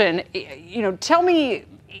observation, tell me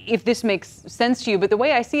if this makes sense to you, but the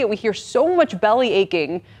way I see it, we hear so much belly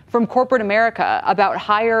aching from corporate America about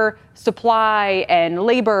higher supply and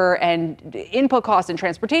labor and input costs and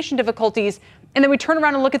transportation difficulties. And then we turn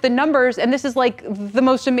around and look at the numbers, and this is like the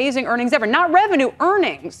most amazing earnings ever. Not revenue,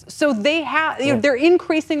 earnings. So they have, they're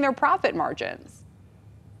increasing their profit margins.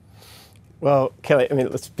 Well, Kelly,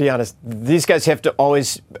 let's be honest. These guys have to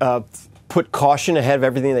always put caution ahead of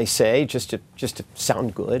everything they say just to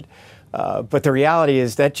sound good. But the reality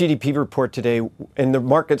is that GDP report today and the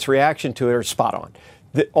market's reaction to it are spot on.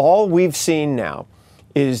 All we've seen now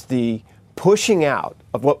is the pushing out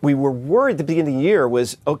of what we were worried at the beginning of the year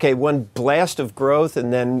was, okay, one blast of growth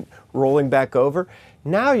and then rolling back over.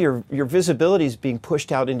 Now your visibility is being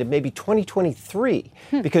pushed out into maybe 2023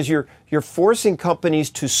 because you're forcing companies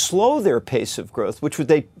to slow their pace of growth, which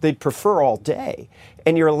they'd prefer all day,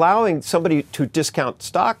 and you're allowing somebody to discount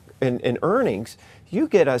stock and earnings. You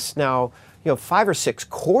get us now, 5 or 6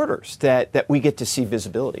 quarters that we get to see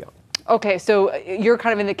visibility on. Okay, so you're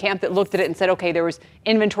kind of in the camp that looked at it and said, okay, there was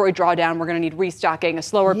inventory drawdown. We're going to need restocking. A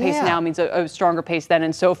slower pace now means a stronger pace then,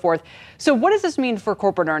 and so forth. So what does this mean for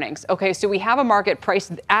corporate earnings? Okay, so we have a market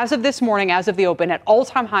price as of this morning, as of the open, at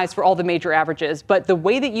all-time highs for all the major averages. But the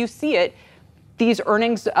way that you see it, these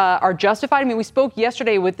earnings are justified. I mean, we spoke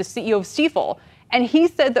yesterday with the CEO of Stifel, and he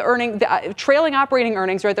said the trailing operating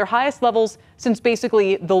earnings are at their highest levels since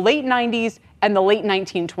basically the late 90s and the late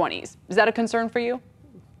 1920s. Is that a concern for you?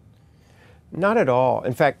 Not at all.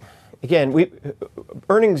 In fact, again,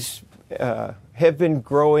 earnings have been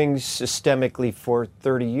growing systemically for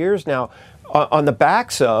 30 years now on the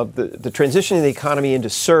backs of the transition of the economy into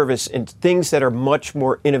service and things that are much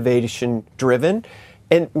more innovation driven.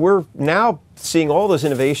 And we're now seeing all those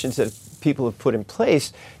innovations that people have put in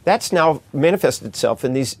place. That's now manifested itself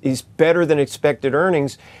in these better than expected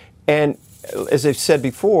earnings. And as I've said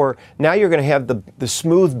before, now you're going to have the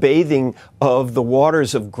smooth bathing of the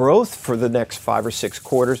waters of growth for the next 5 or 6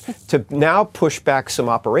 quarters to now push back some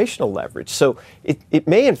operational leverage. So it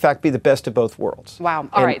may, in fact, be the best of both worlds. Wow.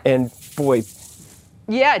 All right. And boy.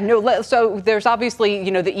 Yeah, no. So there's obviously,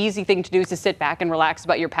 the easy thing to do is to sit back and relax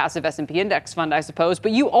about your passive S&P index fund, I suppose.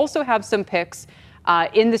 But you also have some picks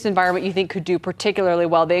in this environment you think could do particularly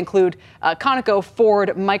well. They include Conoco, Ford,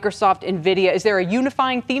 Microsoft, NVIDIA. Is there a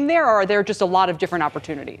unifying theme there, or are there just a lot of different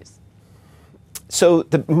opportunities? So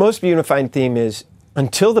the most unifying theme is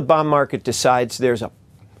until the bond market decides there's a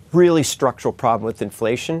really structural problem with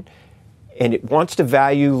inflation and it wants to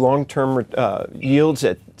value long-term yields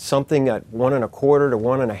at something at 1.25 to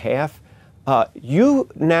 1.5, you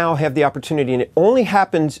now have the opportunity, and it only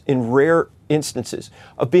happens in rare instances,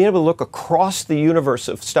 of being able to look across the universe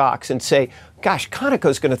of stocks and say, gosh, Conoco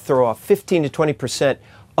is going to throw off 15 to 20%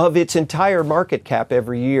 of its entire market cap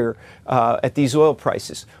every year at these oil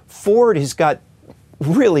prices. Ford has got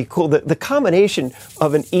really cool, the combination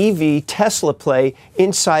of an EV Tesla play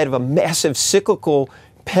inside of a massive cyclical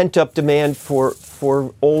pent-up demand for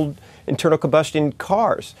old internal combustion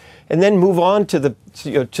cars, and then move on to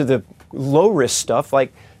the low-risk stuff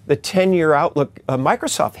like the 10-year outlook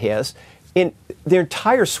Microsoft has in their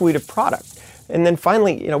entire suite of product. And then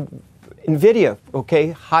finally, NVIDIA,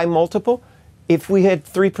 okay, high multiple. If we had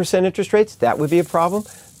 3% interest rates, that would be a problem,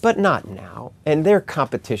 but not now. And their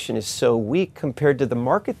competition is so weak compared to the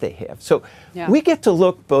market they have. So we get to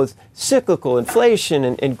look both cyclical, inflation,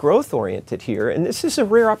 and growth-oriented here, and this is a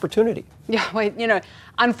rare opportunity. Yeah, wait,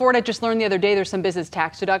 on Ford, I just learned the other day there's some business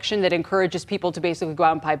tax deduction that encourages people to basically go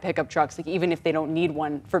out and buy pickup trucks, like even if they don't need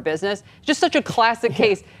one for business. Just such a classic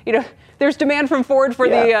case. There's demand from Ford for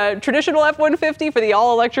the traditional F-150, for the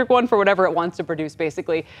all-electric one, for whatever it wants to produce,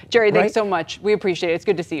 basically. Jerry, thanks so much. We appreciate it. It's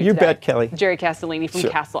good to see you You today. bet, Kelly. Jerry Castellini from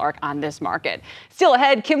Castle Ark on this market. Still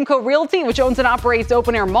ahead, Kimco Realty, which owns and operates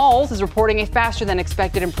open-air malls, is reporting a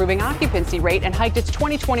faster-than-expected improving occupancy rate and hiked its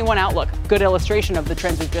 2021 outlook. Good illustration of the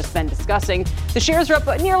trends we've just been discussing. The shares are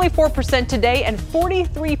up nearly 4% today and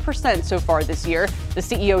 43% so far this year. The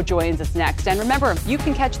CEO joins us next. And remember, you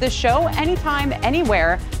can catch this show anytime,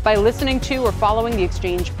 anywhere by listening to or following the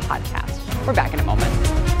Exchange podcast. We're back in a moment.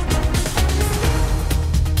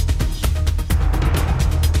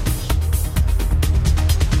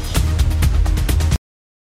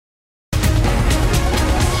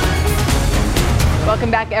 Welcome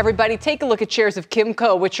back, everybody. Take a look at shares of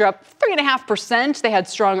Kimco, which are up 3.5%. They had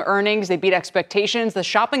strong earnings. They beat expectations. The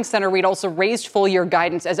shopping center REIT also raised full-year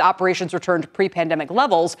guidance as operations returned to pre-pandemic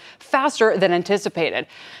levels faster than anticipated.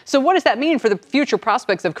 So what does that mean for the future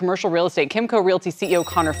prospects of commercial real estate? Kimco Realty CEO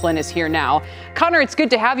Connor Flynn is here now. Connor, it's good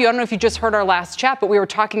to have you. I don't know if you just heard our last chat, but we were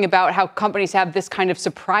talking about how companies have this kind of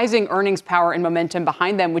surprising earnings power and momentum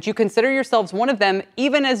behind them. Would you consider yourselves one of them,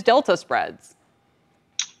 even as Delta spreads?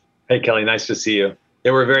 Hey, Kelly, nice to see you.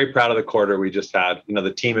 Yeah, we're very proud of the quarter we just had.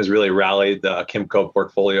 The team has really rallied the Kimco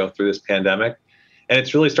portfolio through this pandemic, and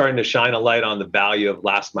it's really starting to shine a light on the value of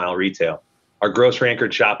last mile retail. Our grocery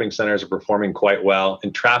anchored shopping centers are performing quite well,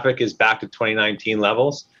 and traffic is back to 2019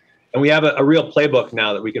 levels. And we have a real playbook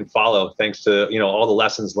now that we can follow thanks to all the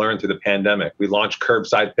lessons learned through the pandemic. We launched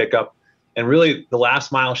curbside pickup And really, the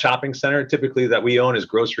last mile shopping center typically that we own is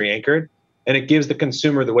grocery anchored. And it gives the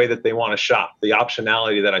consumer the way that they want to shop, the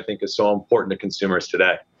optionality that I think is so important to consumers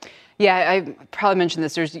today. Yeah, I probably mentioned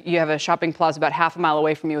this. You have a shopping plaza about half a mile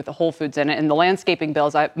away from you with a Whole Foods in it, and the landscaping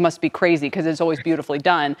bills must be crazy because it's always beautifully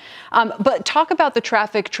done. But talk about the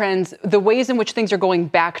traffic trends, the ways in which things are going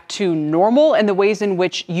back to normal and the ways in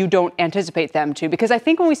which you don't anticipate them to. Because I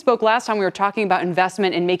think when we spoke last time, we were talking about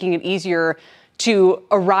investment and making it easier to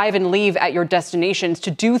arrive and leave at your destinations to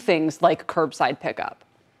do things like curbside pickup.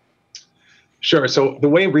 Sure. So the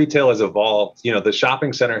way retail has evolved, the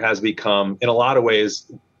shopping center has become, in a lot of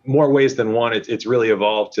ways, more ways than one, it's really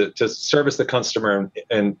evolved to service the customer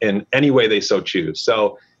in any way they so choose.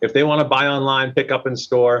 So if they want to buy online, pick up in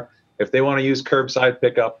store, if they want to use curbside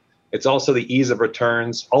pickup, it's also the ease of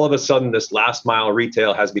returns. All of a sudden, this last mile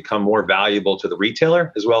retail has become more valuable to the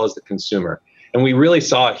retailer as well as the consumer. And we really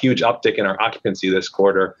saw a huge uptick in our occupancy this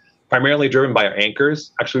quarter, primarily driven by our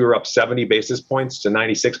anchors. Actually, we were up 70 basis points to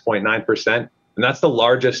 96.9%. And that's the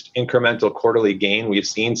largest incremental quarterly gain we've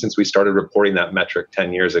seen since we started reporting that metric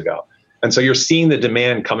 10 years ago. And so you're seeing the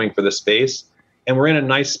demand coming for the space, and we're in a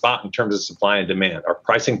nice spot in terms of supply and demand. Our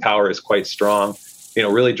pricing power is quite strong,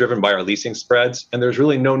 really driven by our leasing spreads, and there's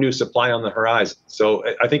really no new supply on the horizon. So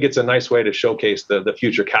I think it's a nice way to showcase the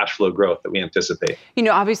future cash flow growth that we anticipate.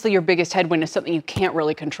 Obviously your biggest headwind is something you can't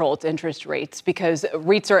really control. It's interest rates, because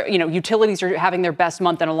REITs are, utilities are having their best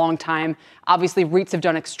month in a long time. Obviously, REITs have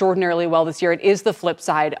done extraordinarily well this year. It is the flip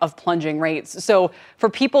side of plunging rates. So for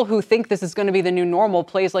people who think this is going to be the new normal,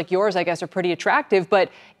 plays like yours, I guess, are pretty attractive. But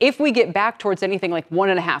if we get back towards anything like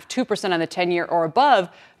 1.5%, 2% on the 10-year or above,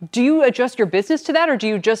 do you adjust your business to that, or do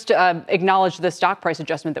you just acknowledge the stock price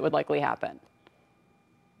adjustment that would likely happen?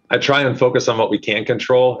 I try and focus on what we can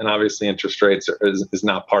control, and obviously interest rates is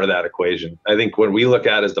not part of that equation. I think what we look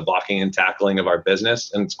at is the blocking and tackling of our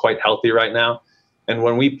business, and it's quite healthy right now. And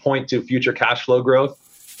when we point to future cash flow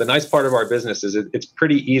growth, the nice part of our business is it's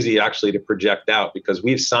pretty easy actually to project out, because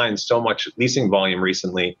we've signed so much leasing volume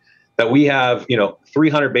recently that we have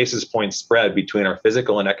 300 basis points spread between our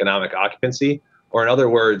physical and economic occupancy, or in other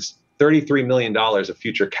words, $33 million of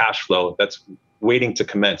future cash flow that's waiting to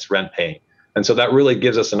commence rent paying. And so that really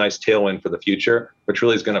gives us a nice tailwind for the future, which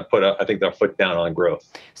really is going to put, I think, our foot down on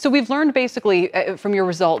growth. So we've learned basically from your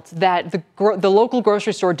results that the local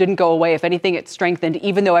grocery store didn't go away. If anything, it strengthened,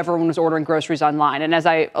 even though everyone was ordering groceries online. And as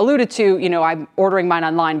I alluded to, I'm ordering mine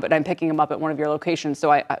online, but I'm picking them up at one of your locations.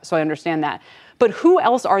 So I understand that. But who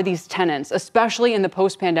else are these tenants, especially in the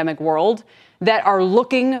post-pandemic world, that are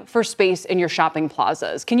looking for space in your shopping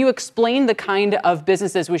plazas? Can you explain the kind of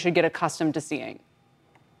businesses we should get accustomed to seeing?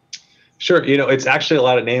 Sure. It's actually a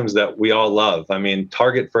lot of names that we all love. I mean,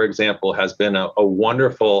 Target, for example, has been a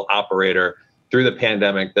wonderful operator through the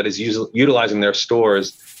pandemic that is utilizing their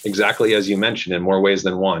stores exactly as you mentioned in more ways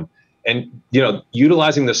than one. And,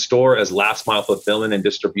 utilizing the store as last mile fulfillment and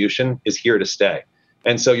distribution is here to stay.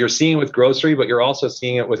 And so you're seeing it with grocery, but you're also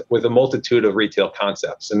seeing it with a multitude of retail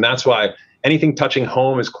concepts. And that's why anything touching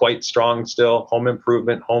home is quite strong still, home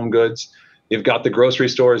improvement, home goods. You've got the grocery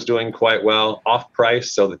stores doing quite well, off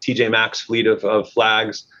price. So the TJ Maxx fleet of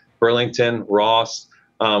flags, Burlington, Ross.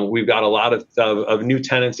 We've got a lot of new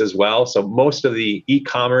tenants as well. So most of the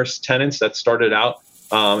e-commerce tenants that started out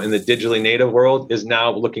in the digitally native world is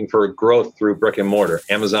now looking for growth through brick and mortar.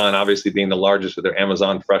 Amazon obviously being the largest with their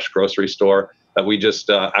Amazon Fresh grocery store that we just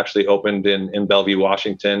actually opened in Bellevue,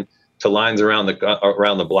 Washington, to lines around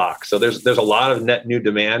the block. So there's a lot of net new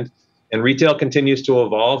demand. And retail continues to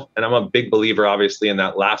evolve. And I'm a big believer, obviously, in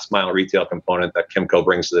that last mile retail component that Kimco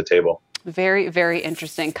brings to the table. Very, very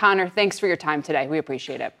interesting. Connor, thanks for your time today. We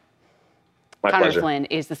appreciate it. My Connor pleasure. Flynn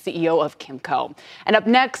is the CEO of Kimco. And up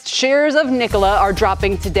next, shares of Nikola are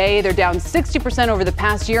dropping today. They're down 60% over the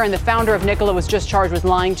past year, and the founder of Nikola was just charged with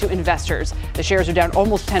lying to investors. The shares are down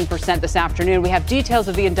almost 10% this afternoon. We have details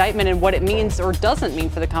of the indictment and what it means or doesn't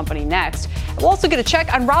mean for the company next. We'll also get a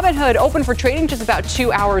check on Robinhood, open for trading just about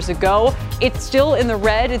 2 hours ago. It's still in the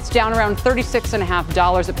red. It's down around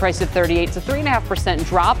 $36.50 at price of 38. It's a 3.5%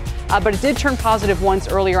 drop, but it did turn positive once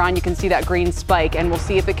earlier on. You can see that green spike, and we'll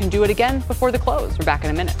see if it can do it again before the close. We're back in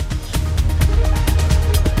a minute.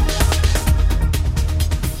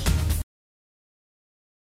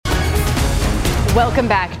 Welcome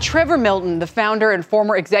back. Trevor Milton, the founder and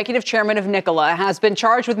former executive chairman of Nikola, has been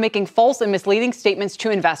charged with making false and misleading statements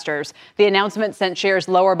to investors. The announcement sent shares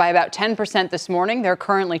lower by about 10% this morning. They're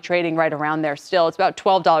currently trading right around there still. It's about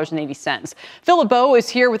 $12.80. Phil LeBeau is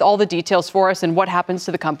here with all the details for us and what happens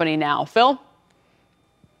to the company now. Phil?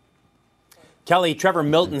 Kelly, Trevor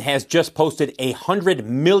Milton has just posted a $100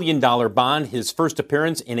 million bond. His first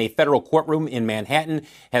appearance in a federal courtroom in Manhattan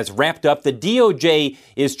has wrapped up. The DOJ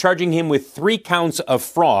is charging him with 3 counts of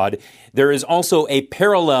fraud. There is also a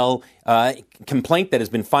parallel complaint that has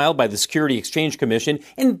been filed by the Security Exchange Commission.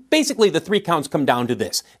 And basically the 3 counts come down to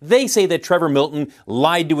this. They say that Trevor Milton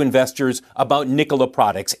lied to investors about Nikola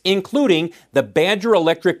products, including the Badger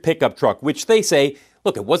electric pickup truck, which they say,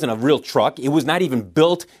 look, it wasn't a real truck. It was not even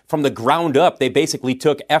built from the ground up. They basically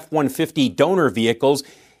took F-150 donor vehicles,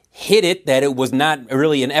 hid it that it was not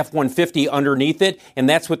really an F-150 underneath it, and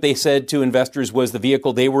that's what they said to investors was the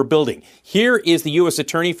vehicle they were building. Here is the U.S.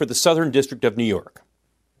 Attorney for the Southern District of New York.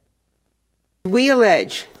 We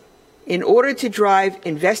allege, in order to drive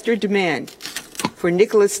investor demand for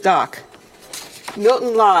Nikola stock,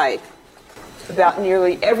 Milton lied about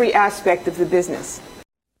nearly every aspect of the business.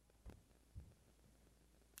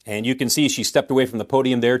 And you can see she stepped away from the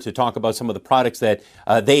podium there to talk about some of the products that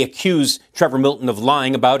they accuse Trevor Milton of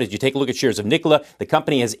lying about. As you take a look at shares of Nikola, the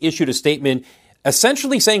company has issued a statement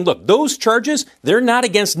essentially saying, look, those charges, they're not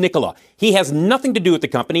against Nikola. He has nothing to do with the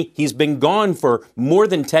company. He's been gone for more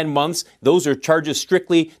than 10 months. Those are charges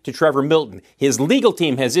strictly to Trevor Milton. His legal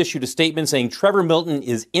team has issued a statement saying Trevor Milton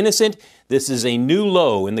is innocent. This is a new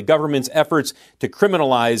low in the government's efforts to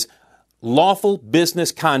criminalize lawful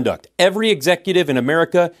business conduct. Every executive in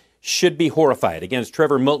America should be horrified. Again,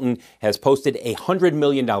 Trevor Milton has posted a $100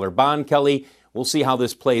 million bond, Kelly. We'll see how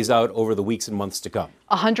this plays out over the weeks and months to come.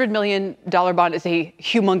 $100 million bond is a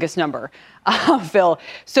humongous number, Phil.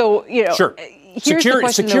 So, sure.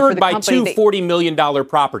 Secured by two $40 million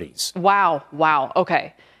properties. Wow.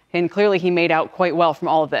 Okay. And clearly he made out quite well from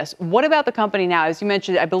all of this. What about the company now? As you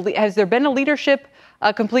mentioned, I believe, has there been a leadership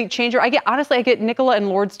complete change? I get Nikola and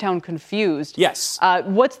Lordstown confused. Yes.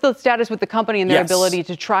 What's the status with the company and their ability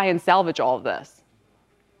to try and salvage all of this?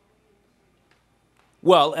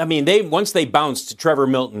 Well, I mean, once they bounced Trevor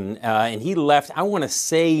Milton, and he left, I want to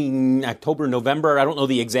say October, November, I don't know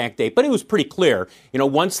the exact date, but it was pretty clear.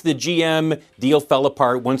 Once the GM deal fell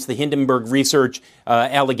apart, once the Hindenburg research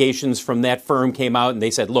allegations from that firm came out and they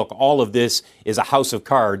said, look, all of this is a house of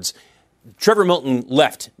cards, Trevor Milton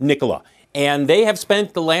left Nikola. And they have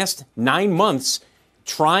spent the last 9 months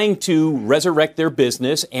trying to resurrect their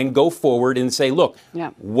business and go forward and say, look,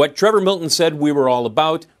 what Trevor Milton said we were all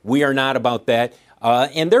about, we are not about that.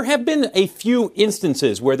 And there have been a few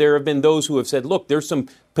instances where there have been those who have said, look, there's some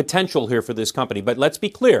potential here for this company. But let's be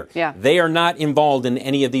clear, they are not involved in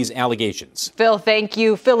any of these allegations. Phil, thank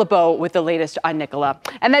you. Phil LeBeau with the latest on Nikola.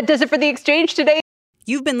 And that does it for The Exchange today.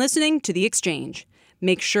 You've been listening to The Exchange.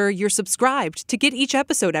 Make sure you're subscribed to get each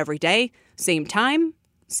episode every day. Same time,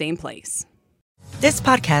 same place. This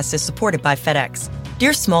podcast is supported by FedEx.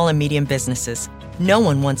 Dear small and medium businesses, no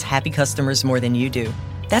one wants happy customers more than you do.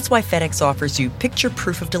 That's why FedEx offers you picture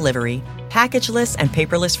proof of delivery, packageless and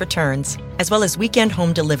paperless returns, as well as weekend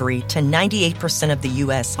home delivery to 98% of the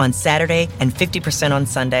U.S. on Saturday and 50% on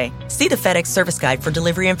Sunday. See the FedEx service guide for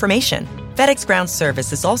delivery information. FedEx Ground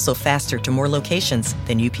service is also faster to more locations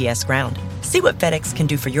than UPS Ground. See what FedEx can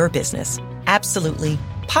do for your business. Absolutely,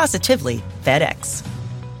 positively FedEx.